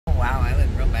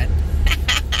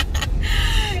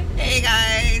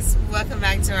welcome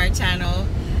back to our channel.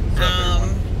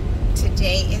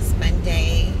 Today is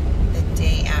Monday, the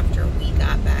day after we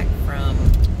got back from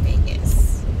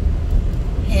Vegas.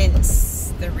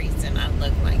 Hence the reason I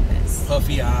look like this.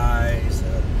 Puffy eyes,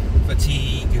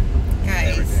 fatigue,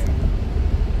 guys.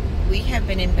 Everything. We have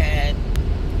been in bed.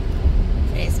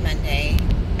 Today's Monday,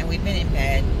 and we've been in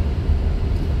bed.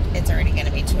 It's already going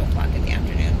to be 2 o'clock in the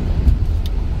afternoon.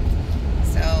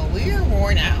 So we are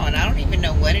worn out. I don't even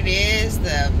know what it is.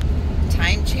 The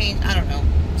time change. I don't know.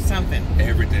 Something.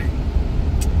 Everything.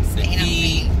 The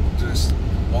heat. Just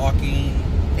walking.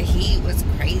 The heat was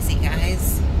crazy,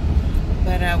 guys.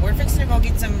 But we're fixing to go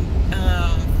get some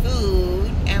food,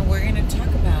 and we're going to talk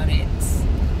about it.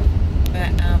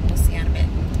 But we'll see in a bit.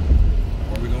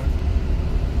 Where are we going?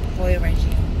 Pollo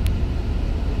Reggio.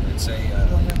 It's a...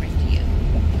 Pollo Reggio.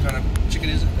 What kind of chicken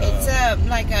is it? It's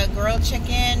like a grilled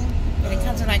chicken. And it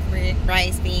comes with like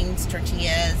rice, beans,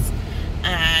 tortillas,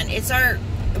 and it's I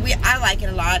like it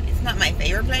a lot. It's not my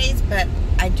favorite place, but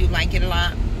I do like it a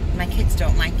lot. My kids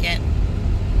don't like it.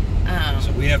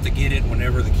 So we have to get it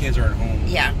whenever the kids are at home.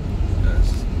 Yeah.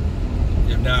 Because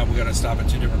if not, we got to stop at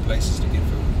 2 different places to get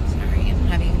food. Sorry, I'm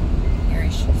having ear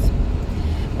issues.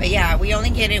 But yeah, we only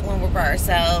get it when we're by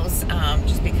ourselves,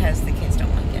 just because the kids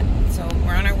don't like it. So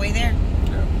we're on our way there.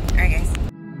 Yeah. All right, guys.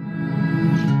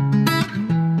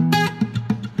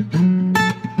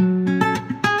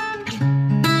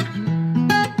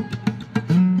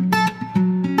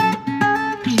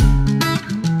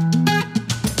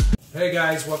 Hey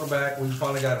guys, welcome back. We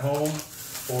finally got home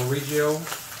for Reggio.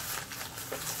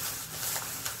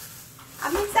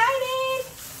 I'm excited!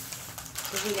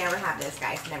 Because we never have this,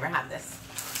 guys. Never have this.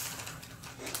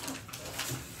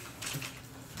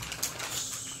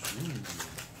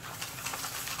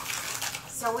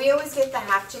 So we always get the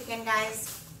half chicken,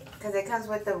 guys. Because it comes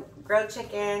with the grilled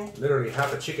chicken. Literally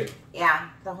half a chicken. Yeah,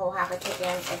 the whole half a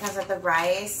chicken. It comes with the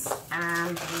rice,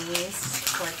 beans,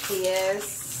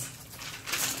 tortillas.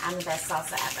 And the best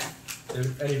salsa ever.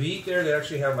 And if you eat there, they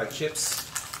actually have like chips.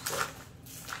 So.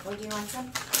 Well, do you want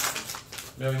some?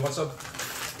 No, you want some?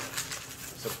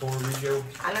 It's a Pollo Reggio.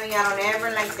 I know y'all don't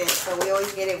ever like this, but we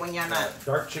always get it when y'all not.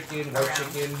 Dark chicken, white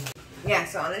chicken. Yeah,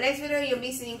 so on the next video, you'll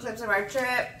be seeing clips of our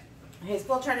trip, his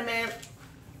pool tournament,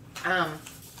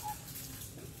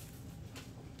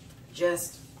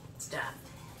 just stuff.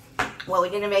 What we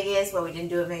did in Vegas, what we didn't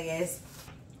do in Vegas.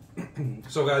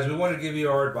 So guys, we wanted to give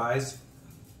you our advice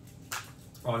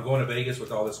on going to Vegas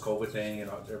with all this COVID thing,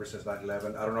 and ever since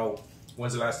 9/11. I don't know,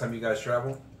 when's the last time you guys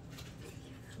traveled?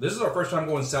 This is our first time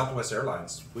going Southwest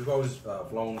Airlines. We've always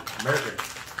flown American.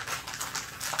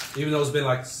 Even though it's been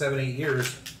like 7-8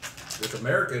 years, with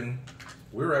American,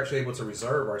 we were actually able to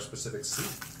reserve our specific seat.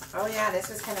 Oh yeah, this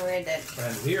was kind of weird that...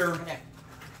 And here,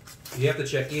 you have to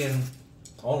check in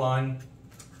online.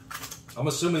 I'm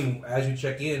assuming as you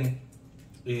check in,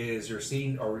 is your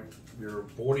seat or your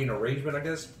boarding arrangement, I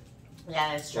guess? Yeah,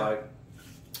 that's true. Like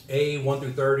A1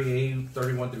 through 30,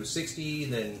 A31 through 60,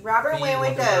 then Robert B, went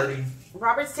with 30.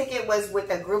 Robert's ticket was with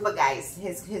a group of guys,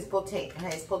 his pool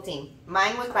team.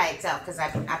 Mine was by itself because I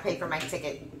paid for my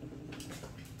ticket.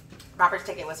 Robert's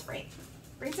ticket was free.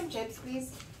 Bring some chips,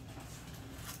 please.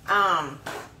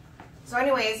 So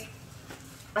anyways,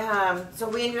 so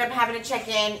we ended up having to check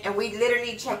in, and we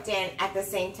literally checked in at the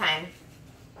same time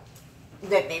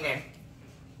that they did.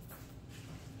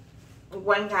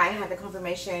 One guy had the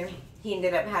confirmation. He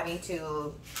ended up having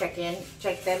to check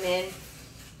them in.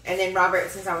 And then Robert,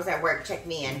 since I was at work, checked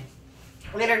me in.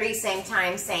 Literally same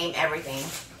time, same everything.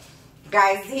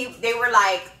 Guys, they were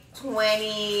like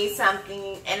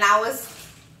 20-something, and I was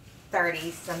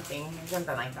 30-something,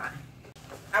 something like that.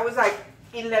 I was like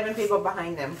 11 people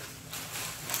behind them.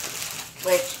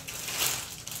 Which,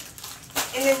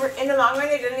 in the long run,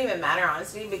 it didn't even matter,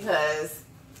 honestly, because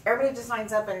everybody just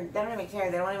lines up and they don't even care.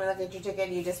 They don't even look at your ticket.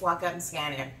 You just walk up and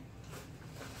scan it.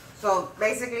 So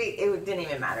basically, it didn't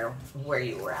even matter where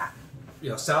you were at.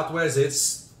 You know, Southwest,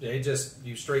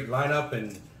 you straight line up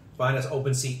and find us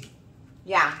open seat.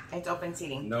 Yeah, it's open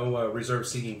seating. No reserved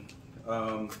seating.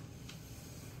 Don't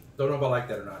know if I like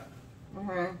that or not.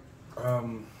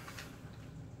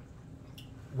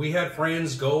 We had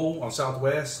friends go on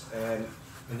Southwest, and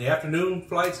in the afternoon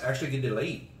flights actually get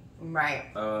delayed.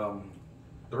 Right. 3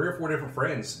 or 4 different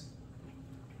friends.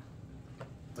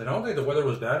 And I don't think the weather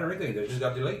was bad or anything. They just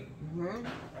got delayed.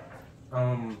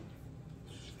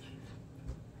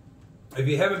 If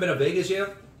you haven't been to Vegas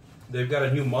yet, they've got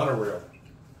a new monorail,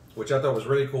 which I thought was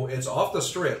really cool. It's off the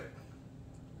strip,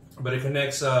 but it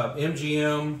connects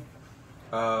MGM,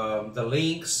 the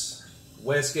Links,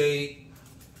 Westgate,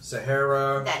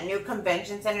 Sahara. That new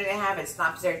convention center they have, it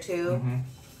stops there too.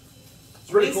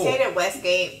 It's really we cool. stayed at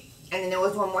Westgate, and then there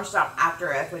was one more stop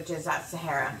after us, which is at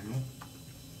Sahara.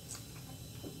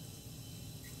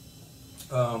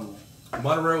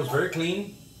 Monorail was very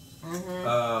clean.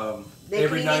 They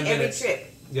Every clean 9 it every minutes. trip.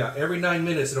 Yeah, every 9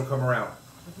 minutes it'll come around.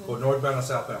 Go northbound and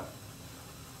southbound.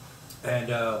 And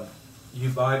you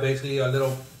buy basically a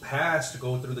little pass to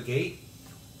go through the gate.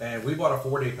 And we bought a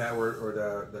 4-day pass, or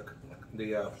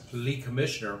the lead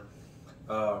commissioner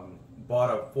bought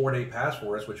a 4-day pass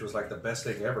for us, which was like the best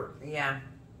thing ever. Yeah.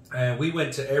 And we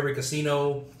went to every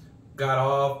casino, got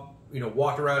off,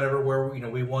 walked around everywhere,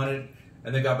 we wanted,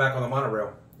 and then got back on the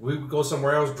monorail. We would go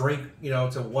somewhere else, drink,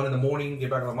 till 1 in the morning, get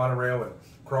back on the monorail, and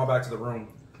crawl back to the room.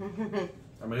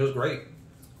 I mean, it was great.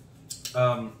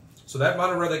 So that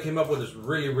monorail they came up with is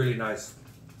really, really nice.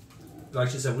 Like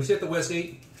she said, we stayed at the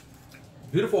Westgate.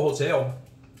 Beautiful hotel.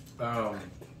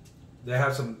 They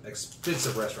have some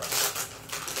expensive restaurants.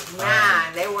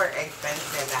 Man, they were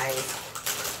expensive, guys.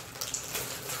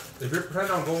 If you're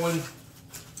planning on going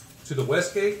to the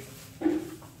Westgate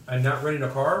and not renting a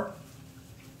car,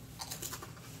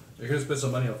 you're gonna spend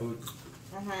some money on food.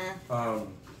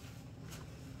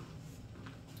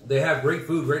 They have great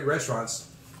food, great restaurants,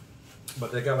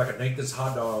 but they got like a Nathan's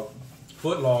hot dog,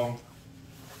 foot long,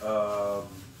 We have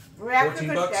to 14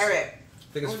 put bucks. Derek.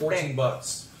 I think it's 14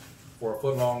 bucks for a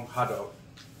foot long hot dog.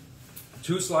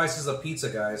 2 slices of pizza,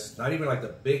 guys. Not even like the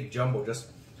big jumbo, just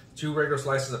 2 regular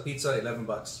slices of pizza, 11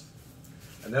 bucks.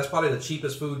 And that's probably the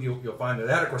cheapest food you'll find. They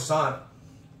had a croissant,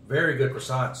 very good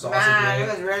croissant, sausage Man, egg,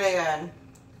 it was really good.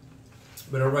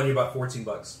 but it'll run you about 14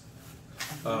 bucks.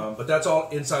 But that's all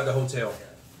inside the hotel.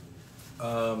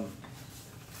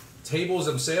 Tables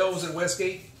themselves at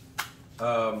Westgate,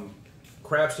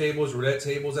 craps tables, roulette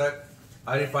tables.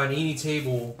 I didn't find any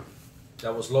table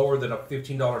that was lower than a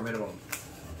 $15 minimum.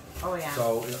 Oh, yeah.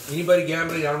 So anybody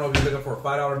gambling, I don't know if you're looking for a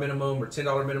 $5 minimum or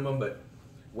 $10 minimum, but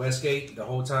Westgate, the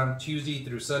whole time, Tuesday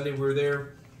through Sunday we were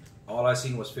there, all I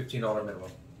seen was $15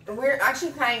 minimum. We're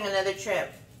actually planning another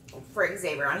trip for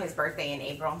Xavier on his birthday in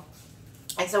April.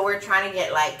 And so we're trying to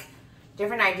get like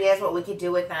different ideas what we could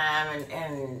do with them,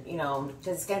 and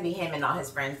because it's going to be him and all his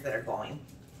friends that are going.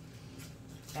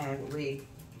 And we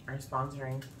are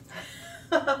sponsoring.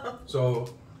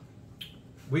 So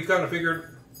we kind of figured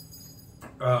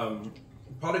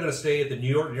probably going to stay at the New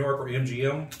York or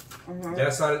MGM.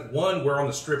 That side, one, we're on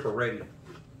the strip already.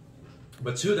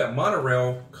 But 2, that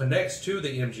monorail connects to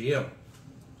the MGM.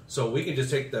 So we can just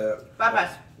take the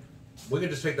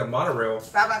monorail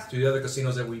to the other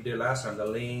casinos that we did last time, the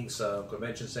Links,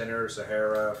 Convention Center,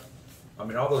 Sahara. I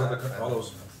mean, all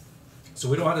those. So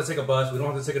we don't have to take a bus. We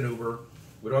don't have to take an Uber.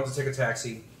 We don't have to take a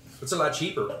taxi. It's a lot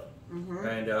cheaper.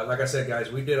 And like I said, guys,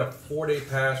 we did a 4-day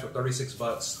pass for 36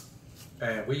 bucks,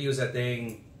 and we use that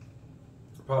thing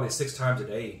probably 6 times a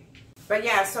day. But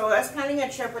yeah, so us planning a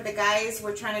trip with the guys.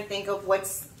 We're trying to think of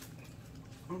what's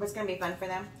gonna be fun for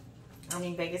them. I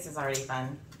mean, Vegas is already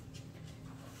fun.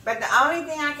 But the only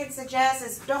thing I can suggest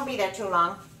is don't be there too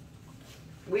long.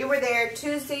 We were there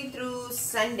Tuesday through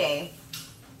Sunday.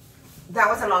 That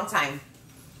was a long time.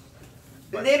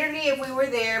 But literally, if we were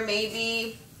there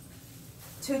maybe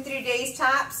 2-3 days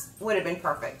tops, would have been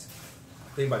perfect.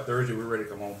 I think by Thursday we were ready to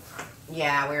come home.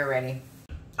 Yeah, we were ready.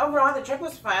 Overall, the trip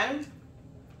was fun.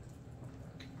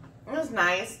 It was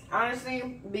nice,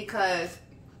 honestly, because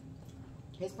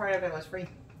his part of it was free.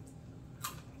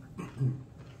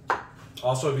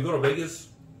 Also, if you go to Vegas,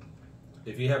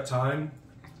 if you have time,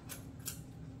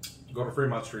 go to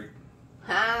Fremont Street.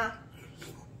 Huh?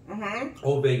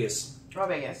 Old Vegas. Oh,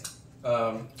 Vegas.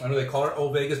 I know they call it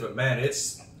Old Vegas, but man,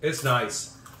 it's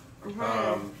nice.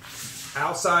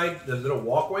 Outside, the little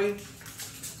walkway,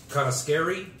 kind of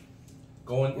scary.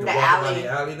 You're walking down the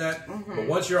alley but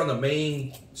once you're on the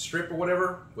main strip or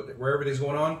whatever, where everything's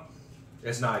going on,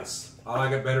 it's nice. I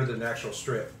like it better than the actual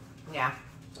strip. Yeah.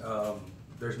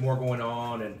 There's more going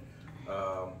on, and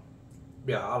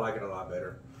yeah, I like it a lot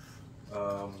better.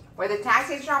 Where the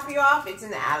taxis drop you off, it's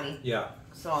in the alley. Yeah.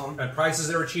 So. And prices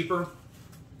there are cheaper.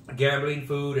 Gambling,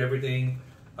 food, everything.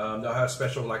 They'll have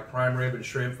special like prime rib and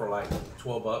shrimp for like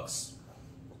 12 bucks.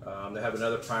 They have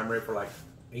another prime rib for like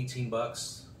 18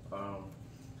 bucks.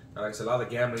 Like I said, a lot of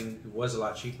the gambling was a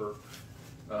lot cheaper.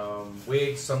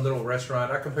 Wigs, some little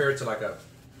restaurant. I compare it to like a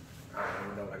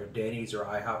Denny's or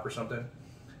IHOP or something.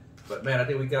 But man, I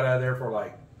think we got out of there for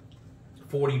like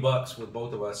 40 bucks with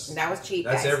both of us. That was cheap.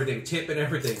 That's guys. everything, tip and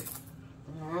everything.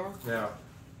 Yeah.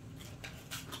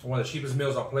 One of the cheapest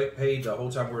meals I paid the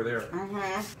whole time we were there.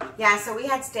 Yeah, so we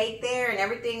had steak there and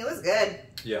everything. It was good.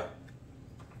 Yeah.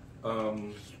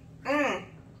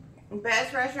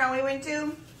 Best restaurant we went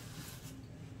to?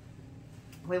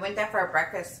 We went there for a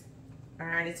breakfast.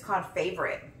 and it's called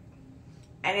Favorite.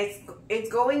 And it's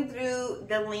going through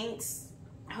the Lynx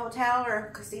Hotel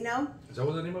or Casino. Is that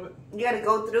what the name of it? You got to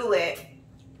go through it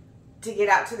to get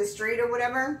out to the street or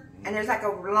whatever. And there's like a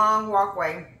long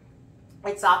walkway.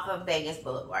 It's off of Vegas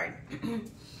Boulevard.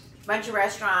 Bunch of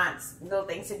restaurants, little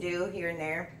things to do here and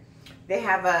there. They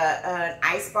have an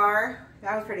ice bar.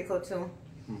 That was pretty cool too.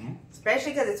 Mm-hmm.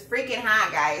 Especially because it's freaking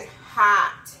hot, guys.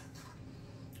 Hot.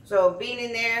 So being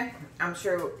in there, I'm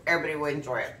sure everybody would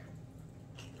enjoy it.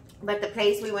 But the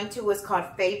place we went to was called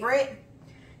Favorite.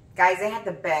 Guys, they had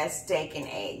the best steak and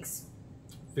eggs.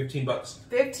 $15.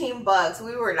 $15.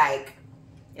 We were like,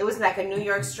 it was like a New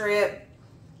York strip.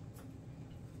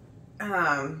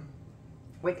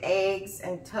 With eggs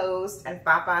and toast and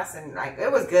papas and like,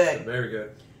 it was good. Very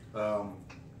good.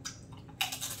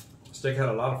 Steak had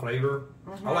a lot of flavor.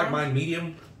 Mm-hmm. I like mine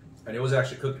medium, and it was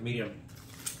actually cooked medium.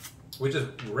 Which is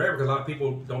rare because a lot of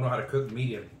people don't know how to cook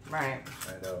medium. Right.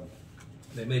 And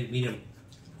they made it medium.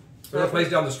 There's a place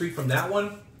down the street from that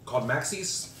one called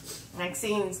Maxie's.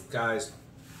 Maxine's. Guys,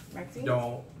 Maxie's?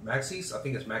 Don't. Maxie's? I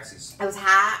think it's Maxie's. It was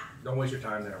hot. Don't waste your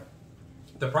time there.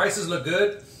 The prices look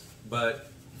good, but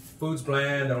food's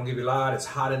bland. They don't give you a lot. It's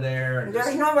hot in there. And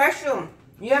there's no restroom.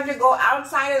 You have to go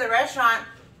outside of the restaurant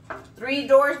 3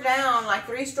 doors down, like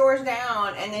 3 stores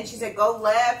down. And then she said, go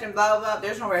left and blah, blah, blah.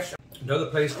 There's no restroom. Another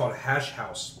place called Hash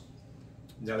House.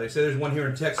 Now, they say there's one here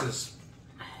in Texas.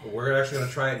 But we're actually going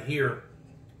to try it here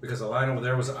because the line over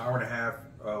there was an hour and a half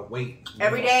wait.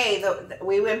 Every day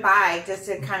we went by just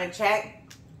to kind of check.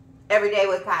 Every day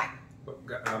was packed.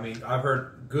 I mean, I've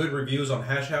heard good reviews on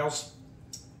Hash House.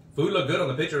 Food looked good on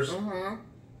the pictures. Mm-hmm.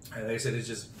 And they said it's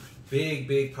just big,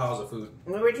 big piles of food.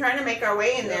 We were trying to make our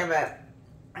way in there, but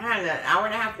I had an hour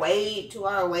and a half wait, 2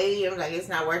 hour wait. I was like, it's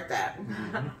not worth that.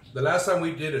 Mm-hmm. The last time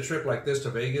we did a trip like this to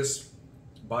Vegas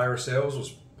by ourselves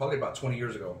was probably about 20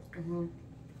 years ago. Mm-hmm.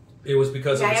 It was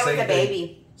because of the same thing.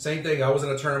 Baby. Same thing. I was in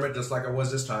a tournament just like I was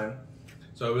this time.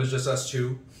 So it was just us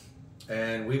two.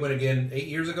 And we went again 8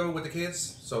 years ago with the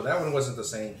kids. So that one wasn't the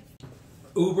same.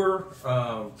 Uber,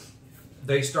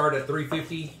 they start at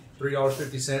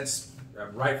 $3.50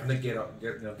 right from the get-go.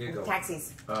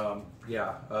 Taxis.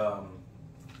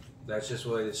 That's just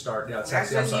where they start. Yeah,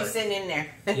 taxi. That's just you sitting in there.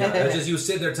 Yeah, that's just you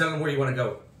sitting there telling them where you want to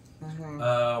go.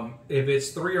 Mm-hmm. If it's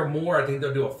 3 or more, I think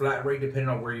they'll do a flat rate depending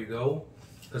on where you go.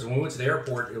 Because when we went to the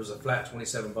airport, it was a flat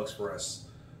 $27 for us.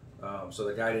 So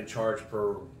the guy didn't charge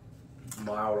per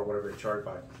mile or whatever they charge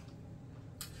by.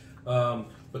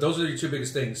 But those are your 2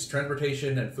 biggest things: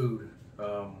 transportation and food.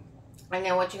 And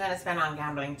then what you're going to spend on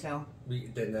gambling too.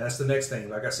 Then that's the next thing.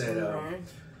 Like I said,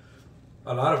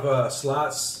 a lot of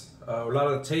slots, a lot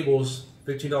of tables,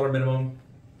 $15 minimum,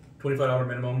 $25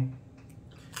 minimum.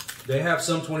 They have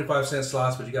some 25-cent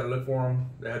slots, but you got to look for them.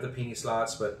 They have the penny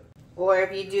slots, but. Or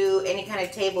if you do any kind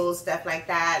of tables, stuff like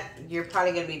that, you're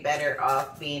probably going to be better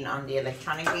off being on the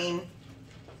electronic game.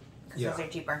 Because those are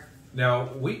cheaper.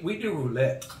 Now, we do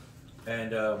roulette.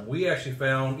 And we actually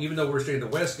found, even though we're staying at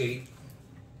the Westgate,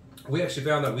 we actually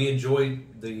found that we enjoyed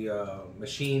the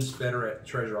machines better at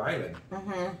Treasure Island.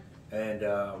 Mm-hmm. And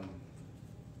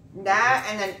that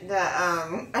and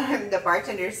then the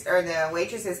bartenders or the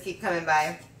waitresses keep coming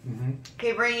by. Mm-hmm.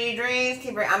 Keep bringing you drinks.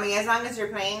 I mean, as long as you're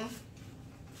playing,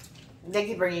 they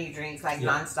keep bringing you drinks like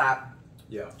nonstop.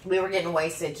 Yeah. We were getting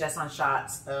wasted just on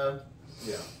shots.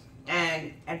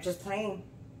 And just playing.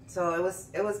 So it was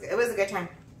a good time.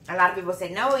 A lot of people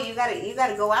say, no, you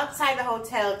gotta go outside the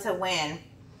hotel to win.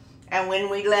 And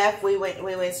when we left, we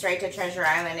went straight to Treasure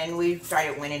Island and we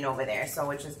started winning over there, so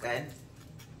which is good.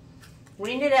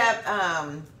 We ended up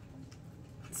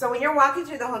so when you're walking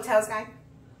through the hotels, guys,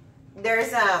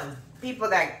 there's people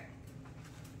that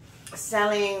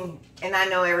selling, and I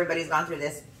know everybody's gone through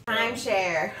this,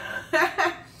 timeshare.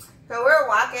 So we were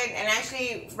walking, and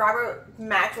actually Robert's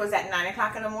match was at 9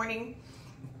 o'clock in the morning.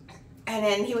 And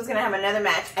then he was going to have another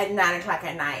match at 9 o'clock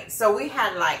at night. So we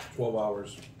had like 12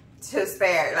 hours to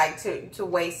spare, like to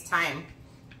waste time.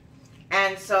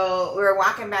 And so we were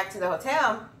walking back to the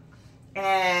hotel,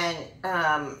 and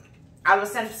all of a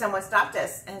sudden someone stopped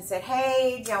us and said,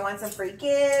 hey, do y'all want some free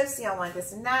gifts? Do y'all want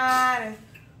this and that? And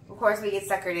of course we get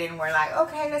suckered in. We're like,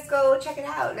 okay, let's go check it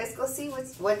out. Let's go see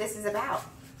what this is about.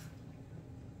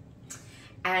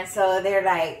 And so they're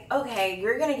like, okay,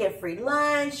 you're going to get free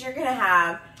lunch. You're going to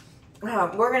have...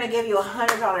 we're going to give you a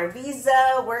 $100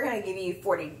 visa. We're going to give you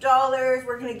 $40.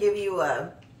 We're going to give you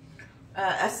a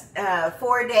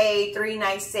 4-day,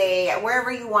 3-night stay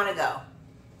wherever you want to go.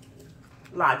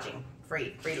 Lodging,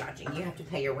 free lodging. You have to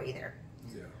pay your way there.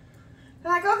 Yeah.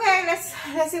 I'm like, okay,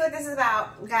 let's see what this is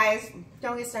about. Guys,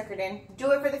 don't get suckered in.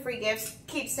 Do it for the free gifts.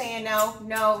 Keep saying no,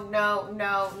 no, no,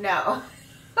 no, no.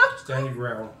 Stand your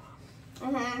ground.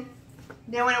 Mm-hmm.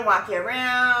 They want to walk you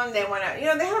around. They want to, you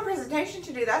know, they have a presentation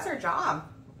to do. That's their job.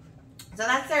 So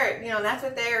that's their, you know, that's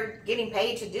what they're getting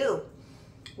paid to do.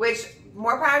 Which,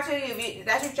 more power to you.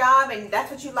 That's your job and that's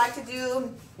what you like to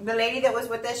do. The lady that was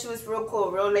with us, she was real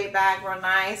cool, real laid back, real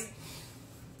nice.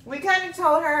 We kind of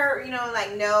told her, you know,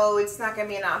 like, no, it's not going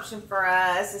to be an option for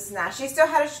us. It's not. She still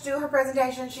had to do her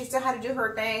presentation. She still had to do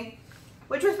her thing,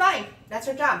 which was fine. That's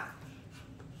her job.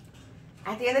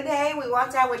 At the end of the day, we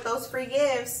walked out with those free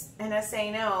gifts and us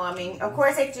saying no. I mean, of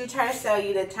course, they do try to sell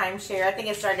you the timeshare. I think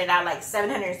it started out like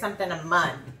 $700 something a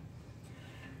month.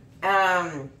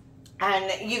 And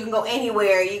you can go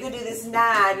anywhere. You could do this and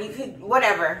that. You could,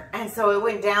 whatever. And so it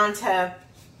went down to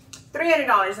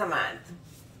 $300 a month.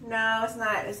 No, it's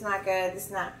not. It's not good. It's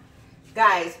not.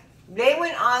 Guys, they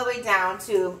went all the way down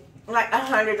to like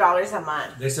 $100 a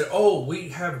month. They said, oh, we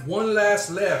have one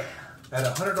last left at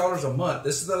 $100 a month.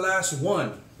 This is the last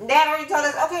one. Dad already told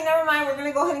us, okay, never mind. We're going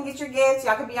to go ahead and get your gifts.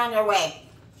 Y'all can be on your way.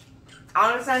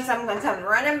 All of a sudden, someone's going to come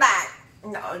running back.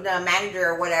 No, the manager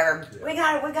or whatever. Yeah. We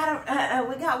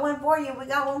got one for you. We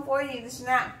got one for you. This and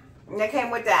that. And they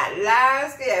came with that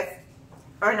last gift.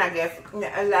 Or not gift.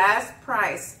 Last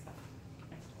price.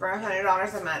 For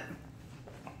 $100 a month.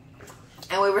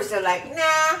 And we were still like,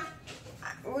 nah.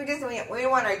 We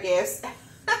want our gifts.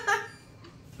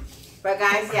 But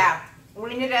guys, yeah.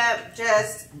 We ended up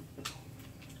just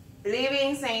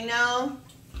leaving, saying no.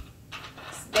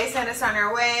 They sent us on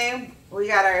our way. We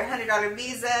got our $100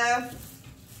 visa,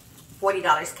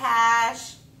 $40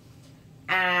 cash,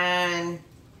 and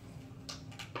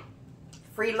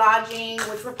free lodging,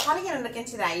 which we're probably going to look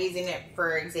into that, using it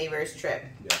for Xavier's trip.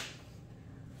 Yeah.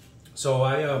 So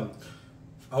I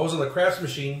was on the crafts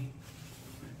machine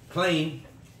playing,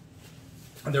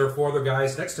 and there were 4 other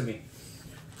guys next to me.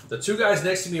 The 2 guys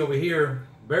next to me over here,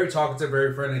 very talkative,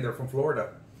 very friendly. They're from Florida.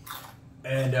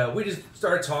 And we just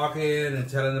started talking and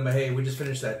telling them, hey, we just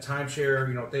finished that timeshare,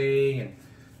 you know, thing, and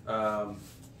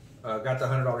got the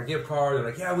 $100 gift card. They're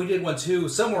like, yeah, we did one too,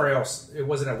 somewhere else. It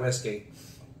wasn't at Westgate.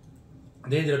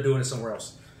 They ended up doing it somewhere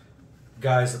else.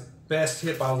 Guys, the best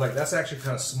tip, I was like, that's actually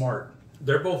kind of smart.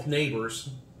 They're both neighbors.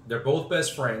 They're both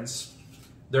best friends.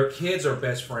 Their kids are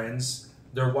best friends.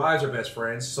 Their wives are best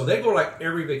friends. So they go like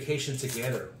every vacation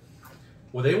together.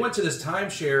 Well, they went to this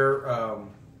timeshare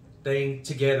thing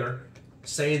together,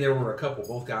 saying they were a couple,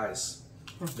 both guys.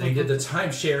 They did the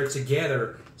timeshare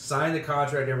together, signed the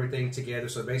contract, everything together.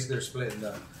 So basically they're splitting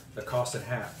the cost in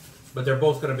half. But they're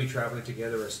both going to be traveling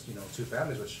together as, you know, 2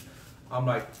 families, which I'm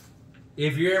like,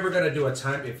 if you're ever going to do a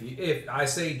time, if I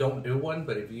say don't do one,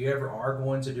 but if you ever are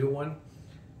going to do one,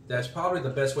 that's probably the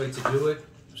best way to do it.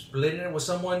 Splitting it with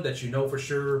someone that you know for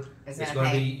sure is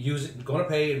going to be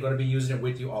pay and going to be using it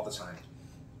with you all the time.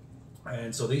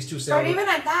 And so these 2 said, but even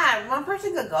at that, one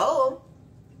person could go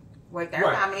with their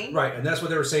family. Right, and that's what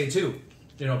they were saying too.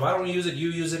 You know, if I don't use it, you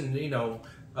use it, and you know,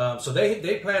 so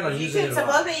they plan on using it.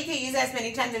 Supposedly, you can use as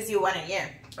many times as you want a year.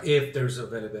 If there's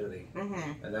availability.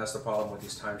 And that's the problem with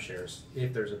these timeshares.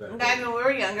 If there's availability. Guys, when we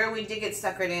were younger, we did get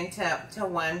suckered into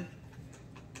one.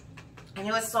 And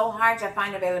it was so hard to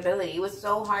find availability. It was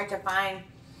so hard to find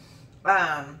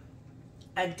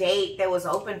a date that was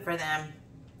open for them.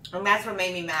 And that's what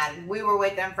made me mad. We were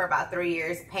with them for about 3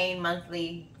 years, paying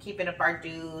monthly, keeping up our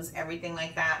dues, everything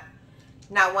like that.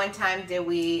 Not one time did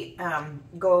we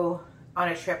go on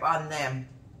a trip on them.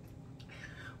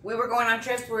 We were going on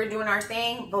trips, we were doing our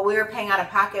thing, but we were paying out of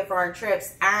pocket for our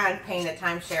trips and paying the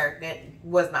timeshare. That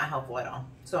was not helpful at all.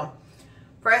 So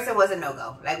for us, it was a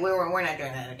no-go. Like, we're not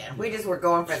doing that again. We just were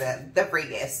going for the free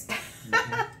gifts.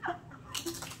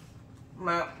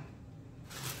 Well,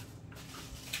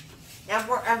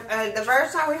 and the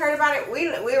first time we heard about it, we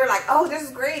were like, oh, this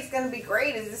is great. It's going to be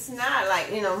great. Is this not?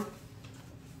 Like, you know.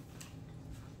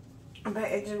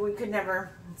 But we could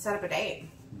never set up a date.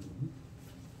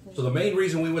 So the main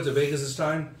reason we went to Vegas this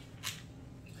time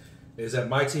is that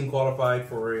my team qualified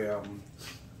for a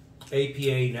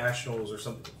APA Nationals or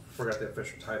something. Forgot the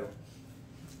official title.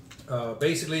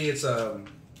 Basically, it's a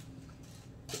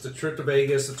trip to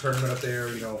Vegas, a tournament up there.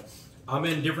 You know, I'm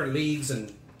in different leagues,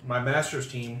 and my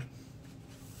Masters team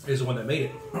is the one that made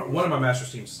it. One of my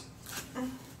Masters teams.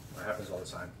 That happens all the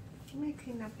time. Let me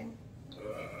clean up in.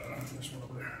 There's one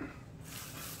over there.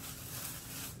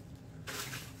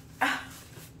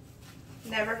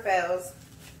 Never fails.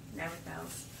 Never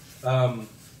fails.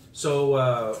 So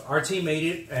our team made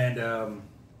it, and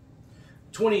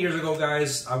 20 years ago,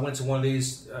 guys, I went to one of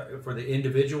these for the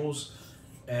individuals,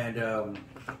 and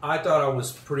I thought I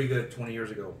was pretty good 20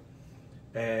 years ago.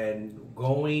 And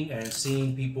going and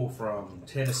seeing people from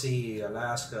Tennessee,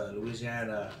 Alaska,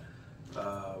 Louisiana,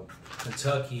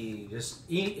 Kentucky, just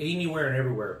anywhere and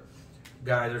everywhere.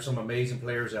 Guys, there's some amazing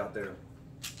players out there.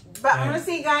 But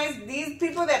honestly, guys, these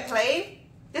people that play,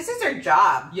 this is their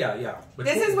job. Yeah. But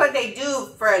this is what they do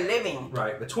for a living.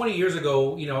 Right. But 20 years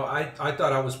ago, you know, I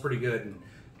thought I was pretty good. And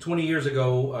 20 years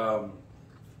ago,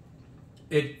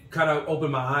 it kind of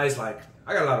opened my eyes like,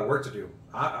 I got a lot of work to do.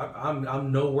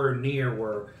 I'm nowhere near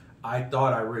where I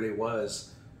thought I really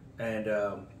was. And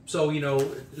so, you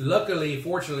know, luckily,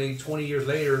 fortunately, 20 years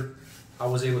later, I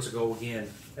was able to go again.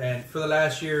 And for the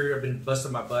last year, I've been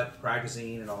busting my butt,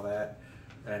 practicing and all that.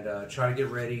 And trying to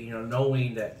get ready, you know,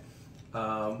 knowing that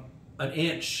an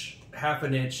inch, half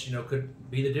an inch, you know, could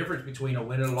be the difference between a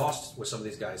win and a loss with some of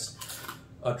these guys.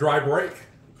 A dry break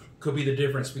could be the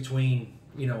difference between,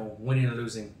 you know, winning and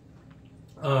losing.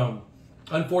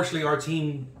 Unfortunately, our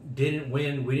team didn't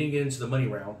win. We didn't get into the money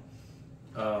round.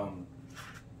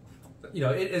 You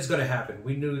know, it's going to happen.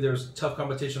 We knew there was tough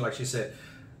competition, like she said.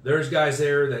 There's guys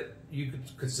there that you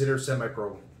could consider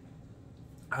semi-pro.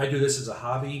 I do this as a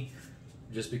hobby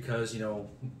just because, you know,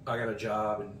 I got a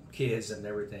job and kids and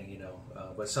everything, you know.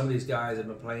 But some of these guys have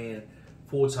been playing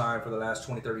full-time for the last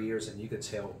 20, 30 years, and you could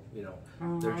tell, you know,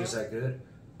 they're just that good.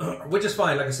 Which is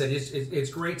fine. Like I said,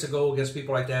 it's great to go against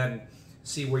people like that and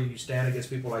see where you stand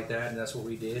against people like that, and that's what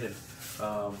we did. And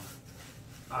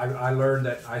I learned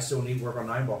that I still need work on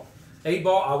 9-ball.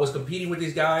 8-ball, I was competing with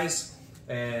these guys,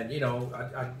 and, you know,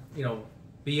 I you know,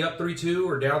 be up 3-2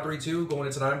 or down 3-2 going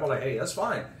into 9-ball, like, hey, that's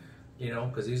fine, you know,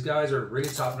 because these guys are really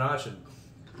top-notch, and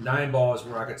 9-ball is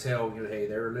where I could tell, you know, hey,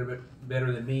 they're a little bit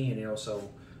better than me, and, you know, so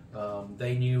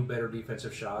they knew better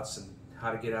defensive shots and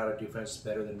how to get out of defense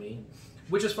better than me,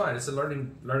 which is fine. It's a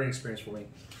learning experience for me.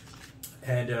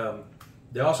 And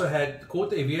they also had, cool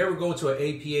thing, if you ever go to an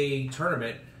APA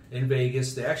tournament in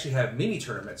Vegas, they actually have mini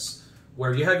tournaments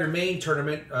where you have your main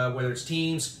tournament, whether it's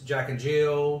teams, Jack and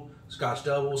Jill, Scotch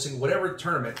double, single, whatever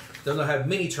tournament, then they'll have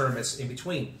mini tournaments in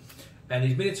between. And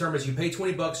these mini tournaments, you pay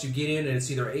 $20, you get in, and it's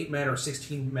either an 8-man or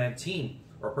 16-man team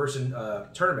or person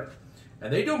tournament.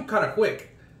 And they do them kind of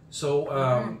quick.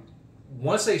 So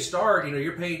once they start, you know,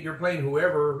 you're playing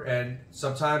whoever, and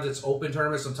sometimes it's open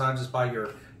tournaments, sometimes it's by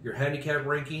your handicap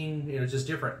ranking, you know, just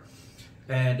different.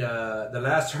 And the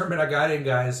last tournament I got in,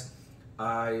 guys,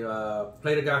 I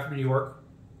played a guy from New York.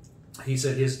 He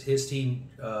said his team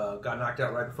got knocked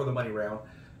out right before the money round.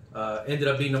 Ended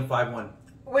up beating them 5-1.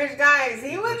 Which, guys,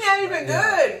 he wasn't that even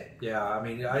good. Yeah, I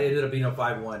mean, I ended up beating them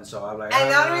 5-1, so I'm like...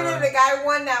 And the only reason the guy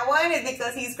won that one is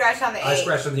because he scratched on the 8. I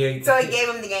scratched on the 8. So he gave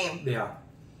him the game. Yeah.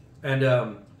 And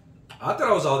I thought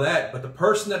I was all that, but the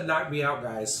person that knocked me out,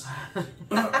 guys,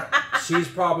 she's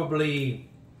probably...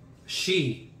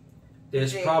 She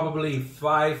is probably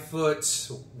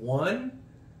 5'1",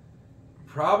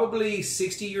 probably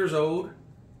 60 years old,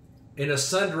 in a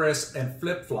sundress and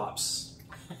flip-flops.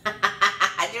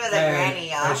 She was a granny,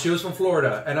 y'all. And she was from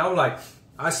Florida. And I'm like,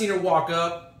 I seen her walk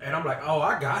up, and I'm like, oh,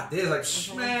 I got this.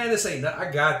 Like, man, this ain't nothing.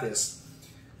 I got this.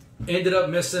 Ended up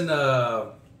missing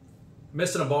a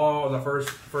ball in the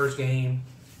first game,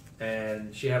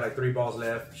 and she had like 3 balls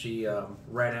left. She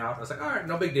ran out. I was like, all right,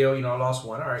 no big deal. You know, I lost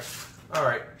 1. All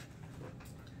right.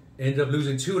 Ended up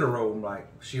losing 2 in a row. I'm like,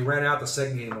 she ran out the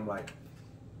second game. I'm like,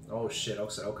 oh shit.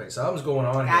 Okay, something's going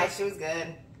on here. Guys, she was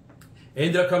good.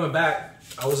 Ended up coming back.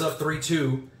 I was up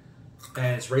 3-2,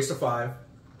 and it's race to 5.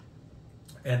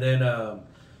 And then,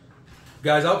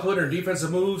 guys, I was putting her in defensive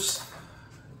moves.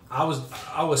 I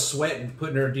was sweating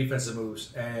putting her in defensive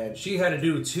moves, and she had to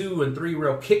do 2 and 3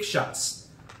 real kick shots,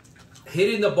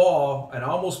 hitting the ball and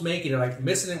almost making it, like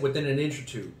missing it within an inch or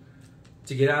 2,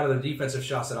 to get out of the defensive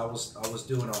shots that I was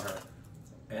doing on her.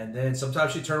 And then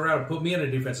sometimes she turned around and put me in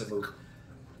a defensive move,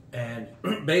 and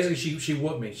basically she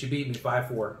whooped me. She beat me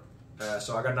 5-4.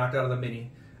 So I got knocked out of the mini,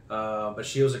 but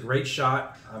she was a great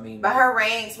shot. I mean, but her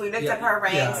ranks, we looked up her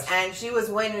ranks, and she was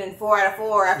winning 4 out of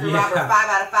 4 after Robert 5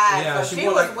 out of 5. Yeah, so she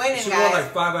was winning, She guys. won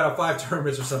like 5 out of 5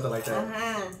 tournaments or something like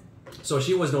that. So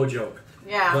she was no joke.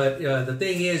 Yeah. But the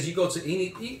thing is, you go to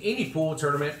any pool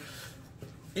tournament,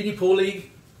 any pool league,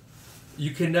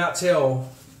 you cannot tell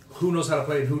who knows how to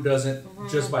play and who doesn't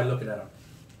just by looking at them.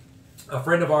 A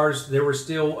friend of ours, they were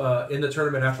still in the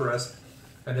tournament after us,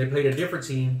 and they played a different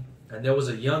team. And there was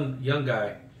a young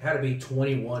guy, had to be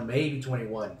 21, maybe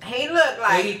 21. He looked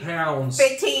like 80 pounds.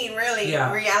 15, really,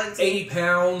 in reality. 80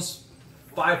 pounds,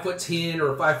 5'10"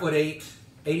 or 5'8",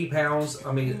 80 pounds.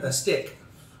 I mean, a stick.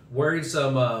 Wearing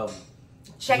some loafer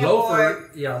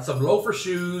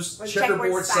shoes,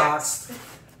 checkerboard socks,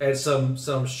 and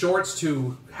some shorts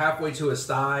to halfway to his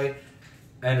thigh.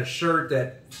 and a shirt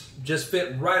that just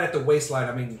fit right at the waistline.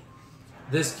 I mean,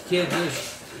 this kid,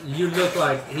 you look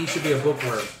like he should be a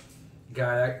bookworm.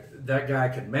 That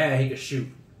guy he could shoot.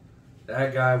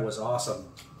 That guy was awesome.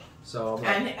 So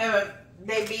and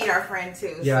they beat our friend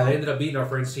too. Yeah, so. They ended up beating our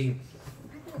friend's team.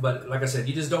 But like I said,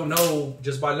 you just don't know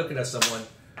just by looking at someone,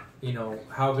 you know,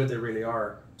 how good they really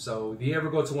are. So if you ever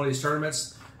go to one of these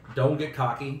tournaments, don't get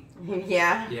cocky.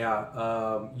 Yeah.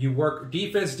 Yeah. You work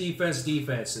defense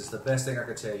is the best thing I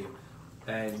can tell you.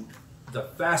 And the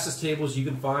fastest tables you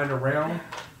can find around,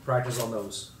 practice on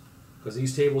those. Because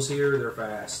these tables here, they're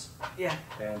fast. Yeah.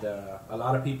 And a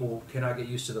lot of people cannot get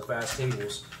used to the fast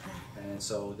tables. And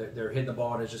so they're hitting the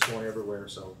ball and it's just going everywhere.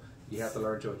 So you have to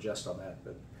learn to adjust on that.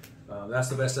 But that's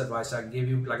the best advice I can give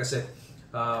you. Like I said,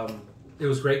 it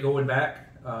was great going back.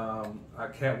 I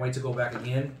can't wait to go back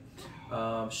again.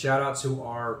 Shout out to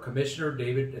our commissioner,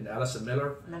 David and Allison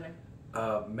Miller.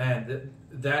 Man,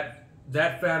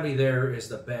 that family there is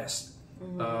the best.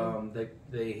 Mm-hmm.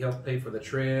 They help pay for the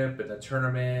trip and the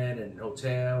tournament and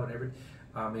hotel and everything.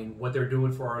 I mean, what they're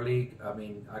doing for our league, I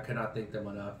mean, I cannot thank them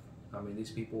enough. I mean,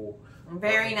 these people.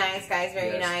 Very nice, guys.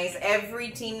 Very nice. Every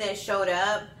team that showed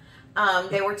up,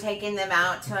 they were taking them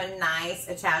out to a nice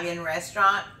Italian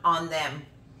restaurant on them.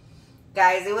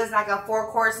 Guys, it was like a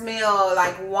 4-course meal,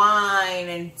 like wine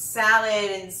and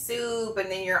salad and soup, and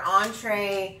then your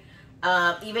entree,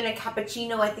 even a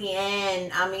cappuccino at the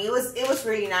end. I mean, it was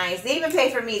really nice. They even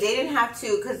paid for me. They didn't have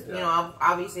to because, you know,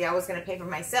 obviously I was going to pay for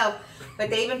myself, but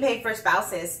they even paid for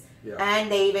spouses. Yeah.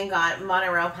 And they even got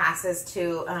monorail passes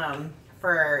to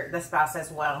for the spouse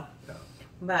as well. Yeah.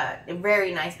 But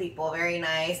very nice people, very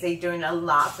nice. They're doing a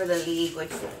lot for the league,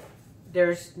 which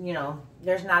there's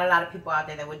not a lot of people out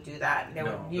there that would do that. They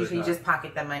would usually just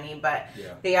pocket the money, but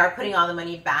they are putting all the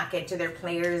money back into their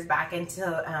players, back into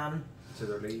to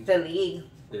their league. The league.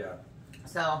 Yeah.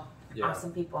 So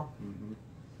awesome people. Mm-hmm.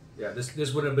 Yeah,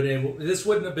 this wouldn't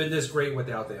have been this great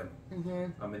without them.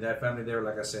 Mm-hmm. I mean, that family there,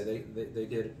 like I said, they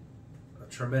did a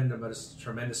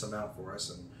tremendous amount for us,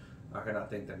 and I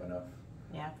cannot thank them enough.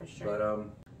 Yeah, for sure.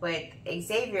 But with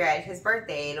Xavier at his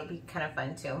birthday, it'll be kind of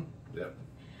fun too. Yep.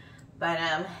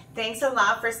 But thanks a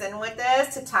lot for sitting with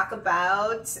us to talk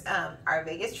about our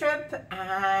Vegas trip,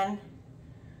 and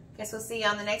guess we'll see you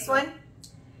on the next one.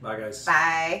 Bye, guys.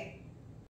 Bye.